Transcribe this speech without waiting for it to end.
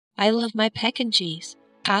I love my Pekingese.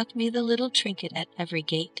 Cock me the little trinket at every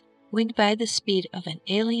gate, winged by the speed of an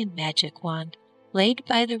alien magic wand, laid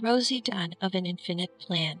by the rosy dawn of an infinite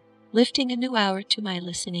plan, lifting a new hour to my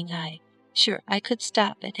listening eye. Sure, I could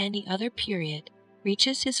stop at any other period,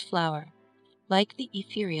 reaches his flower, like the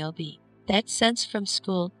ethereal bee, that sends from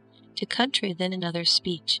school to country then another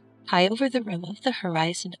speech, high over the rim of the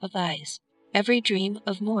horizon of eyes. Every dream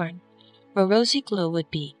of morn, a rosy glow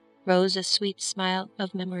would be, rose a sweet smile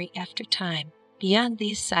of memory after time, beyond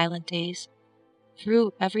these silent days.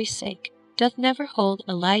 Through every sake doth never hold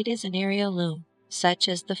a light as an aerial loom, such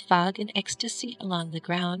as the fog and ecstasy along the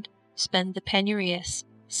ground spend the penurious,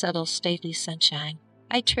 subtle, stately sunshine.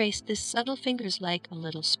 I trace this subtle fingers like a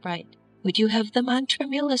little sprite. Would you have them on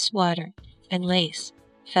tremulous water, and lace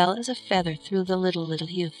fell as a feather through the little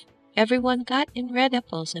youth. Every one got in red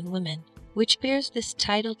apples and women, which bears this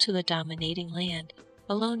title to the dominating land,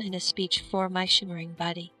 alone in a speech for my shimmering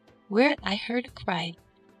body. Whereat I heard a cry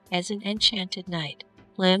as an enchanted night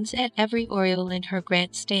lambs at every oriole in her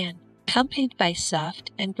grant stand, accompanied by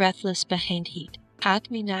soft and breathless behind heat.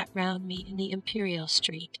 Cock me not round me in the imperial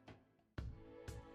street.